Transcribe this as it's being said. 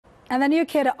And the new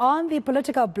kid on the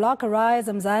political bloc, Rize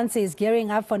Mzansi, is gearing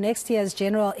up for next year's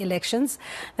general elections.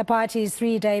 The party's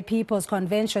three-day People's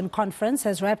Convention conference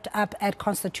has wrapped up at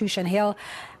Constitution Hill.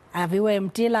 Aviwe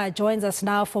Mtila joins us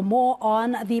now for more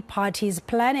on the party's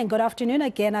planning. Good afternoon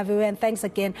again, Aviwe, and thanks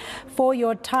again for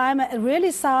your time. It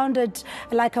really sounded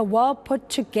like a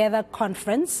well-put-together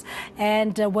conference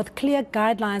and with clear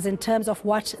guidelines in terms of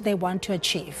what they want to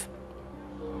achieve.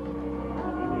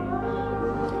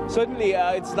 Certainly,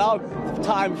 it's now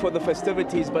time for the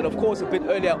festivities, but of course, a bit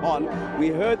earlier on, we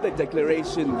heard the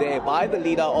declaration there by the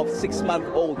leader of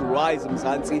 6-month-old Rize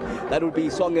Mzansi, that would be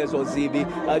Songez or Zibi,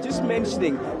 just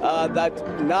mentioning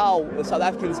that now South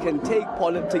Africans can take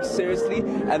politics seriously,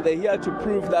 and they're here to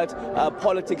prove that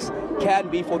politics can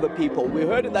be for the people. We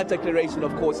heard in that declaration,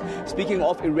 of course, speaking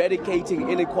of eradicating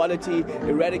inequality,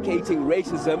 eradicating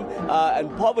racism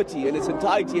and poverty in its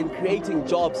entirety, and creating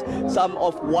jobs, some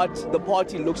of what the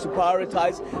party looks to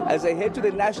prioritize as they head to the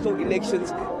national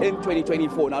elections in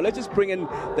 2024. Now, let's just bring in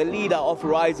the leader of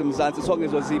Rize Mzansi,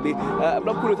 Songez Zibi.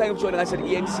 Mnamkhulu, thank you for joining us at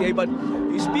eNCA, but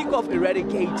you speak of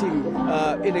eradicating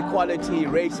inequality,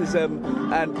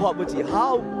 racism and poverty.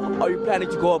 How are you planning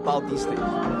to go about these things?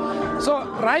 So,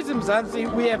 Rize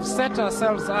Mzansi, we have set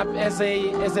ourselves up as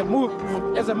a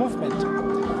movement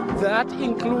that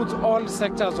includes all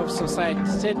sectors of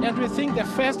society. And we think the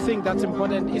first thing that's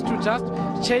important is to just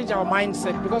change our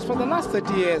mindset, because for the last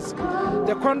 30 years,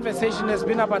 the conversation has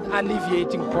been about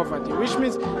alleviating poverty, which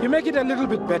means you make it a little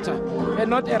bit better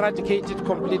and not eradicate it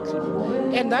completely.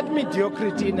 And that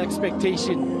mediocrity in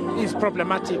expectation is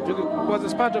problematic because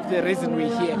it's part of the reason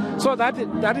we're here. So that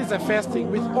is the first thing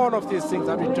with all of these things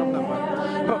that we're talking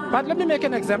about. But let me make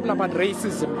an example about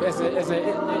racism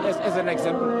as an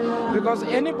example, because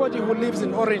anybody who lives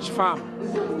in Orange Farm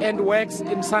and works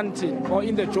in Sandton or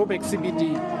in the Joburg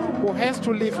CBD, who has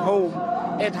to leave home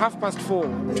at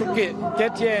 4:30 to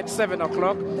get here at 7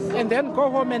 o'clock and then go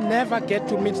home and never get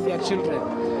to meet their children.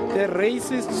 The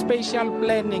racist spatial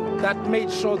planning that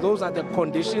made sure those are the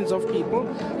conditions of people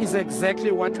is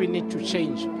exactly what we need to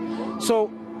change.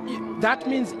 So that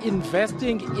means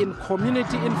investing in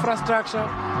community infrastructure,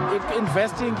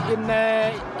 investing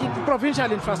in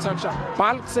provincial infrastructure,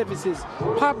 bulk services,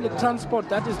 public transport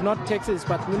that is not taxis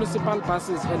but municipal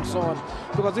buses and so on.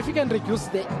 Because if you can reduce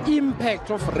the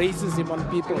impact of racism on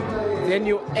people, then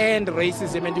you end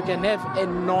racism and you can have a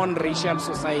non-racial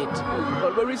society.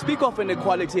 But when we speak of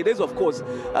inequality, it is of course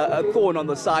a thorn on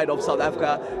the side of South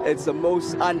Africa. It's the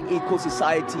most unequal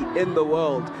society in the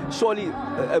world. Surely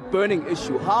a burning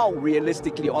issue. How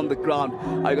realistically on the ground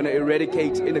are you going to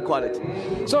eradicate inequality?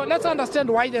 So let's understand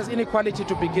why there's inequality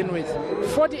to begin with.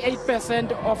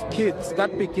 48% of kids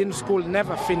that begin school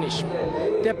never finish.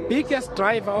 The biggest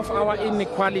driver of our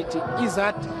inequality is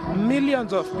that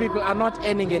millions of people are not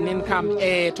earning an income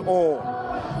at all,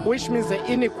 which means the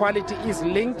inequality is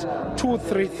linked to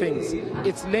three things.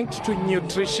 It's linked to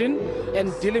nutrition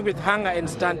and dealing with hunger and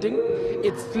stunting.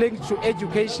 It's linked to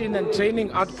education and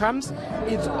training outcomes.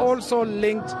 It's also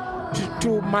linked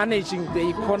to managing the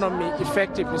economy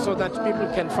effectively so that people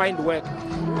can find work.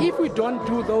 If we don't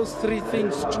do those three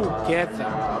things together,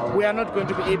 we are not going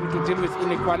to be able to deal with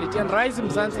inequality. And Rize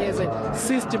Mzansi has a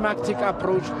systematic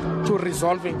approach to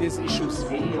resolving these issues.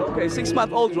 Okay,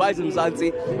 6-month-old Rize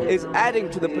Mzansi is adding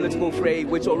to the political fray,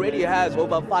 which already has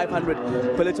over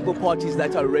 500 political parties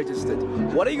that are registered.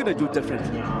 What are you going to do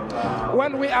differently?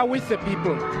 Well, we are with the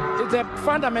people. The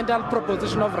fundamental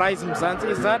proposition of Rize Mzansi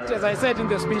is that, as I said in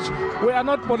the speech, we are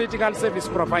not political service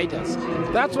providers.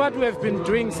 That's what we have been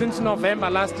doing since November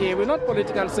last year. We're not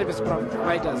political service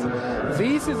providers.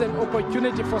 This is an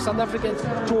opportunity for South Africans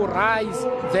to rise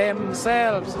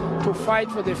themselves, to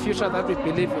fight for the future that we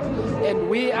believe in. And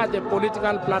we are the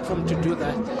political platform to do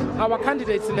that. Our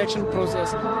candidate selection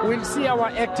process will see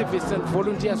our activists and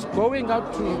volunteers going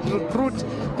out to recruit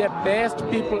the best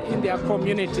people in their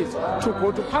communities to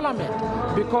go to parliament,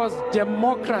 because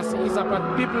democracy is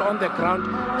about people on the ground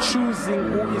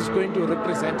choosing who is going to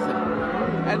represent them.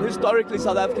 And historically,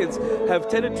 South Africans have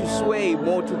tended to sway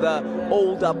more to the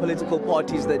older political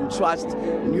parties than trust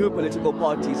new political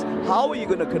parties. How are you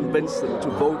going to convince them to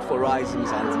vote for Rize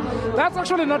Mzansi? That's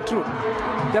actually not true.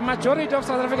 The majority of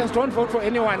South Africans don't vote for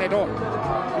anyone at all.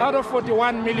 Out of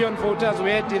 41 million voters we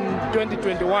had in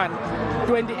 2021,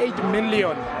 28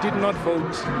 million did not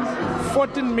vote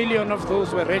 14 million of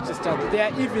those were registered.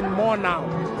 There are even more now.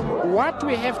 What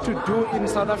we have to do in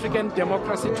South African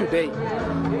democracy today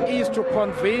is to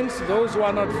convince those who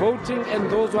are not voting and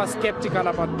those who are skeptical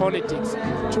about politics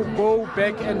to go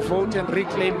back and vote and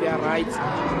reclaim their rights.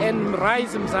 And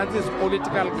Rize Mzansi's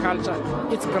political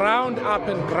culture, its ground up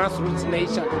and grassroots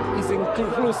nature, is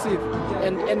inclusive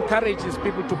and encourages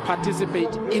people to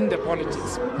participate in the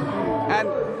politics. And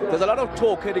there's a lot of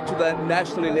talk heading to the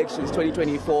national elections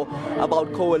 2024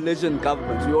 about coalition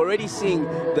governments. We're already seeing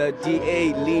the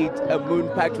DA lead a moon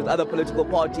pact with other political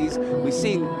parties. We're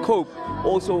seeing COPE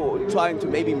also trying to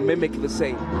maybe mimic the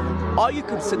same. Are you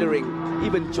considering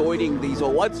even joining these,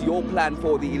 or what's your plan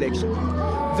for the election?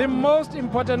 The most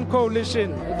important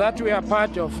coalition that we are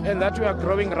part of and that we are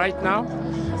growing right now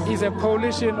is a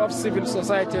coalition of civil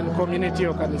society and community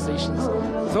organizations.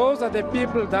 Those are the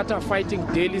people that are fighting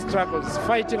daily struggles,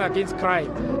 fighting against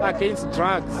crime, against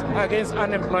drugs, against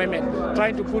unemployment,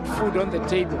 trying to put food on the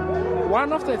table.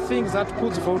 One of the things that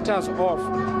puts voters off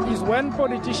is when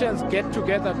politicians get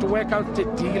together to work out a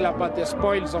deal about the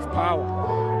spoils of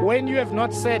power. When you have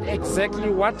not said exactly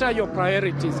what are your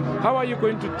priorities, how are you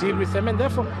going to deal with them, and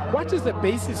therefore, what is the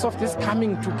basis of this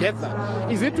coming together?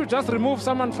 Is it to just remove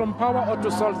someone from power or to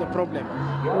solve the problem?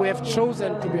 We have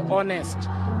chosen to be honest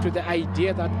to the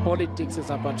idea that politics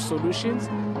is about solutions,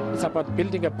 it's about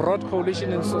building a broad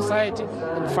coalition in society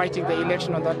and fighting the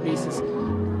election on that basis.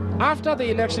 After the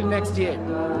election next year,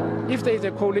 if there is a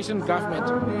coalition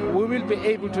government, we will be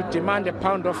able to demand a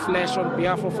pound of flesh on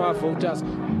behalf of our voters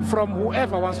from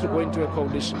whoever wants to go into a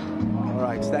coalition. All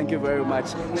right, thank you very much.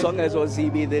 Songezo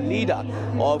Zibi, the leader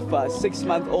of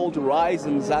 6-month-old Rize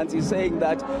Mzansi, saying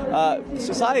that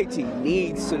society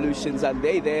needs solutions and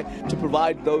they're there to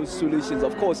provide those solutions.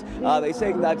 Of course, they're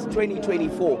saying that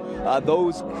 2024,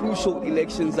 those crucial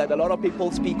elections that a lot of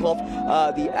people speak of,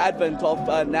 the advent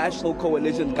of national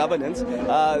coalition governance,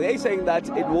 they're saying that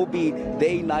it will be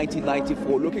day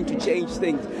 1994, looking to change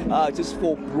things just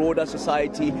for broader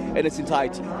society in its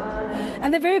entirety.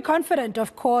 And they're very confident,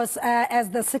 of course, as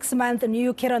the 6-month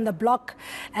new kid on the block,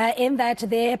 in that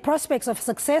their prospects of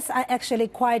success are actually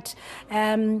quite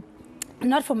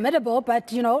not formidable,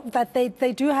 but, you know, that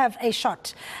they do have a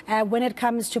shot when it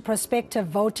comes to prospective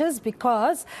voters,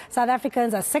 because South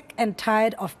Africans are sick and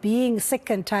tired of being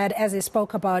sick and tired, as they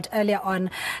spoke about earlier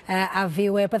on,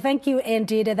 Aviwe. But thank you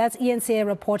indeed. That's eNCA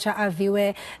reporter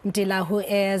Aviwe Mtila, who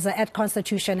is at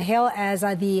Constitution Hill as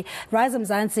the Rize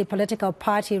Mzansi political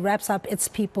party wraps up its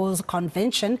People's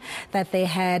Convention that they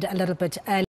had a little bit earlier.